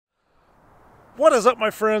What is up, my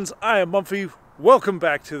friends? I am Mumfy. Welcome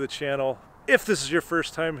back to the channel. If this is your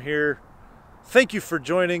first time here, thank you for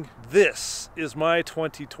joining. This is my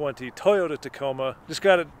 2020 Toyota Tacoma. Just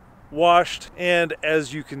got it washed, and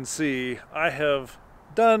as you can see, I have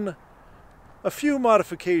done a few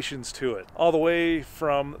modifications to it, all the way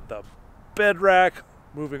from the bed rack,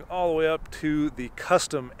 moving all the way up to the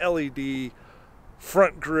custom LED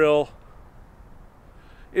front grille.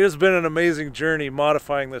 It has been an amazing journey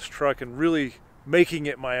modifying this truck and really making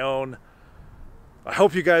it my own. I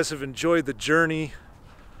hope you guys have enjoyed the journey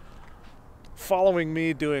following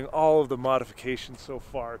me doing all of the modifications so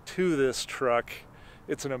far to this truck.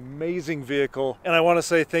 It's an amazing vehicle, and I want to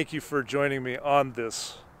say thank you for joining me on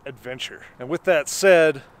this adventure. And with that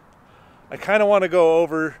said, I kind of want to go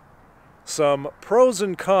over some pros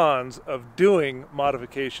and cons of doing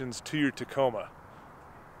modifications to your Tacoma.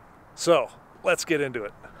 So let's get into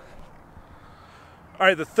it. All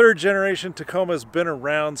right, the third generation Tacoma has been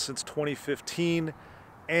around since 2015,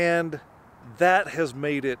 and that has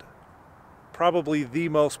made it probably the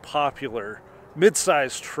most popular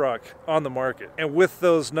mid-size truck on the market. And with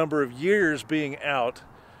those number of years being out,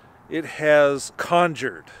 it has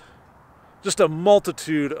conjured just a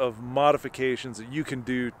multitude of modifications that you can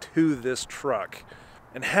do to this truck.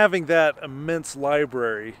 And having that immense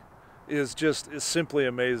library is simply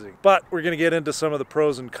amazing. But we're going to get into some of the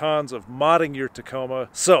pros and cons of modding your Tacoma.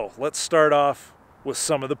 So let's start off with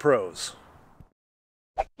some of the pros.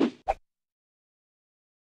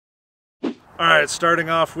 Alright, starting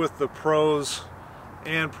off with the pros,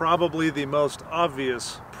 and probably the most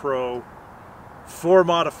obvious pro for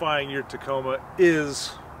modifying your Tacoma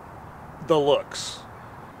is the looks.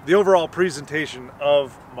 The overall presentation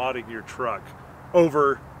of modding your truck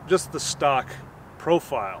over just the stock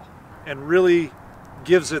profile, and really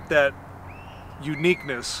gives it that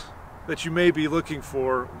uniqueness that you may be looking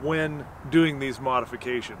for when doing these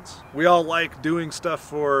modifications. We all like doing stuff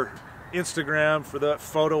for Instagram, for that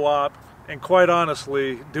photo op, and quite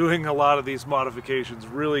honestly, doing a lot of these modifications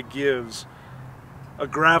really gives a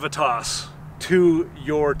gravitas to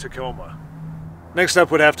your Tacoma. Next up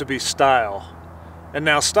would have to be style. And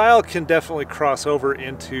now style can definitely cross over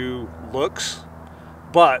into looks,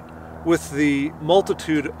 but with the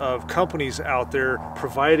multitude of companies out there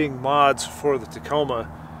providing mods for the Tacoma,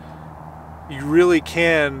 you really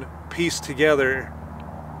can piece together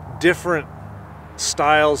different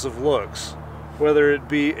styles of looks, whether it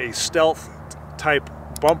be a stealth type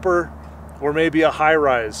bumper or maybe a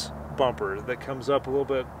high-rise bumper that comes up a little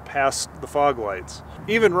bit past the fog lights.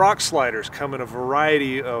 Even rock sliders come in a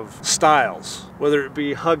variety of styles, whether it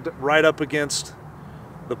be hugged right up against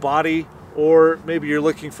the body, or maybe you're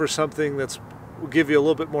looking for something that's will give you a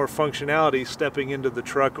little bit more functionality stepping into the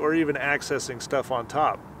truck, or even accessing stuff on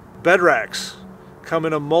top. Bed racks come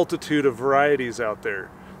in a multitude of varieties out there.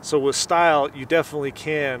 So with style, you definitely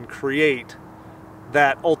can create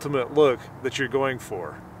that ultimate look that you're going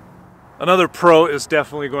for. Another pro is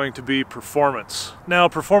definitely going to be performance. Now,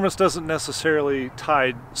 performance doesn't necessarily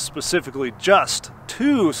tie specifically just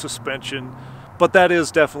to suspension, but that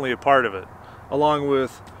is definitely a part of it, along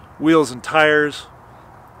with wheels and tires,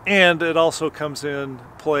 and it also comes in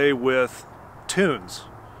play with tunes,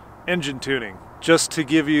 engine tuning, just to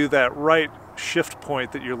give you that right shift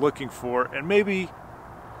point that you're looking for and maybe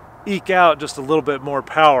eke out just a little bit more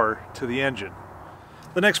power to the engine.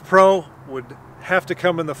 The next pro would have to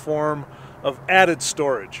come in the form of added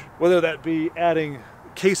storage, whether that be adding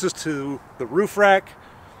cases to the roof rack,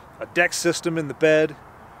 a deck system in the bed,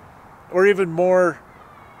 or even more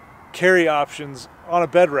carry options on a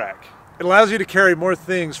bed rack. It allows you to carry more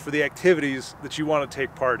things for the activities that you want to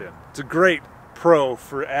take part in. It's a great pro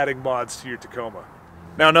for adding mods to your Tacoma.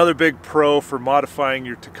 Now, another big pro for modifying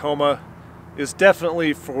your Tacoma is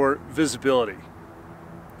definitely for visibility.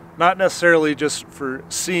 Not necessarily just for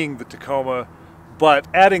seeing the Tacoma, but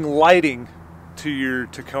adding lighting to your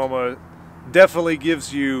Tacoma definitely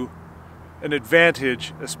gives you an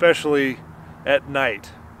advantage, especially at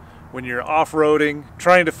night when you're off-roading,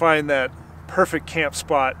 trying to find that perfect camp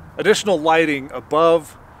spot. Additional lighting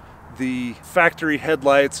above the factory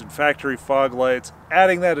headlights and factory fog lights,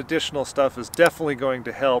 adding that additional stuff is definitely going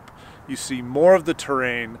to help you see more of the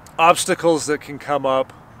terrain, obstacles that can come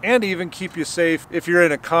up, and even keep you safe if you're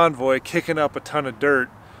in a convoy kicking up a ton of dirt,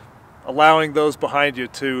 allowing those behind you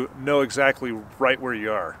to know exactly right where you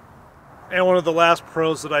are. And one of the last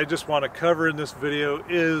pros that I just want to cover in this video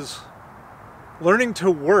is learning to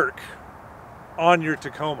work on your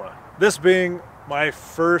Tacoma. This being my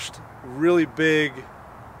first really big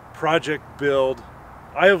project build,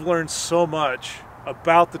 I have learned so much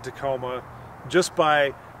about the Tacoma just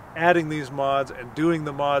by adding these mods and doing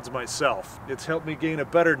the mods myself. It's helped me gain a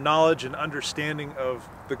better knowledge and understanding of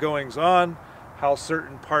the goings-on, how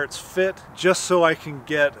certain parts fit, just so I can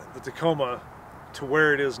get the Tacoma to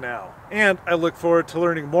where it is now. And I look forward to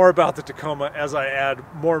learning more about the Tacoma as I add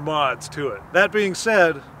more mods to it. That being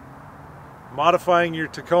said, modifying your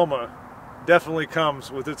Tacoma definitely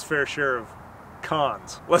comes with its fair share of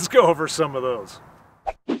cons. Let's go over some of those.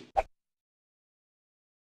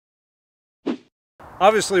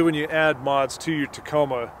 Obviously, when you add mods to your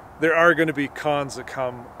Tacoma, there are going to be cons that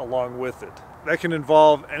come along with it. That can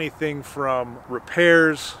involve anything from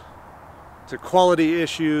repairs to quality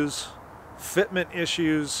issues, fitment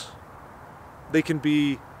issues. They can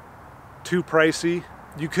be too pricey.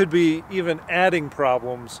 You could be even adding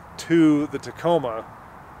problems to the Tacoma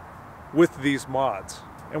with these mods.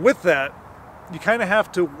 And with that, you kind of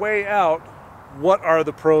have to weigh out what are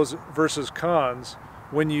the pros versus cons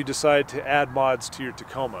when you decide to add mods to your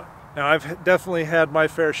Tacoma. Now, I've definitely had my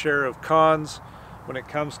fair share of cons when it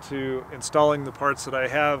comes to installing the parts that I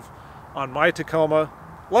have on my Tacoma.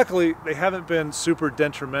 Luckily, they haven't been super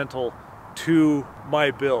detrimental to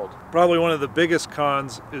my build. Probably one of the biggest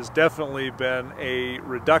cons has definitely been a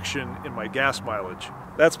reduction in my gas mileage.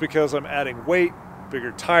 That's because I'm adding weight,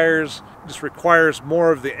 bigger tires, just requires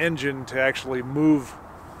more of the engine to actually move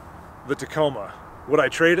the Tacoma. Would I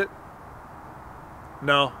trade it?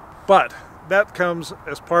 No, but that comes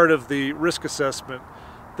as part of the risk assessment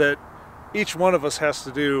that each one of us has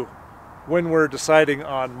to do when we're deciding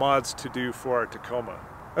on mods to do for our Tacoma.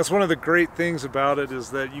 That's one of the great things about it, is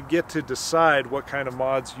that you get to decide what kind of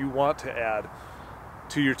mods you want to add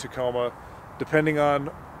to your Tacoma depending on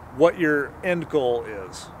what your end goal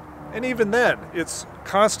is. And even then, it's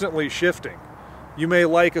constantly shifting. You may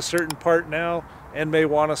like a certain part now and may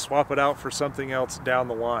want to swap it out for something else down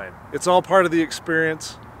the line. It's all part of the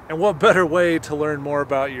experience, and what better way to learn more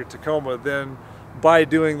about your Tacoma than by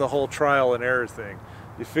doing the whole trial and error thing.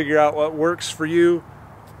 You figure out what works for you,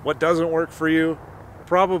 what doesn't work for you.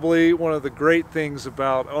 Probably one of the great things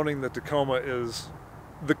about owning the Tacoma is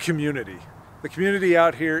the community. The community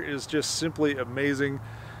out here is just simply amazing.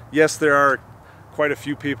 Yes, there are quite a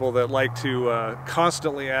few people that like to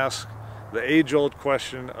constantly ask the age-old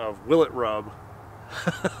question of, will it rub?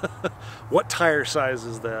 What tire size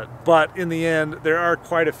is that? But in the end, there are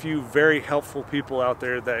quite a few very helpful people out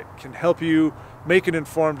there that can help you make an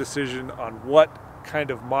informed decision on what kind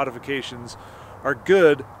of modifications are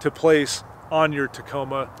good to place on your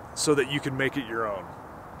Tacoma so that you can make it your own.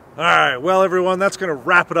 Alright, well everyone, that's going to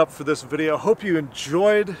wrap it up for this video. Hope you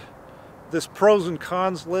enjoyed this pros and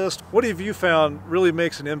cons list. What have you found really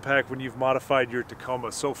makes an impact when you've modified your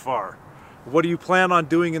Tacoma so far? What do you plan on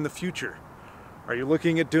doing in the future? Are you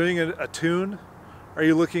looking at doing a tune? Are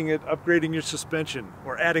you looking at upgrading your suspension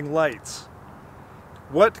or adding lights?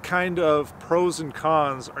 What kind of pros and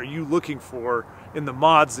cons are you looking for in the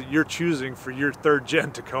mods that you're choosing for your 3rd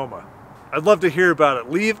gen Tacoma? I'd love to hear about it.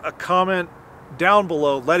 Leave a comment down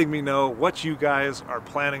below letting me know what you guys are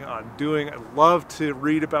planning on doing. I'd love to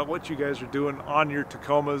read about what you guys are doing on your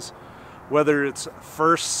Tacomas, whether it's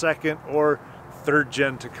 1st, 2nd, or 3rd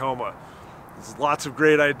gen Tacoma. There's lots of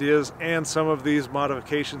great ideas, and some of these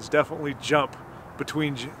modifications definitely jump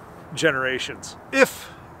between generations. If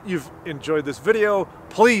you've enjoyed this video,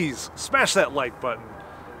 please smash that like button.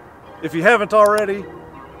 If you haven't already,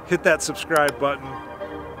 hit that subscribe button.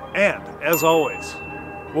 And as always,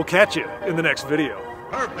 we'll catch you in the next video.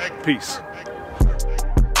 Perfect. Peace. Perfect.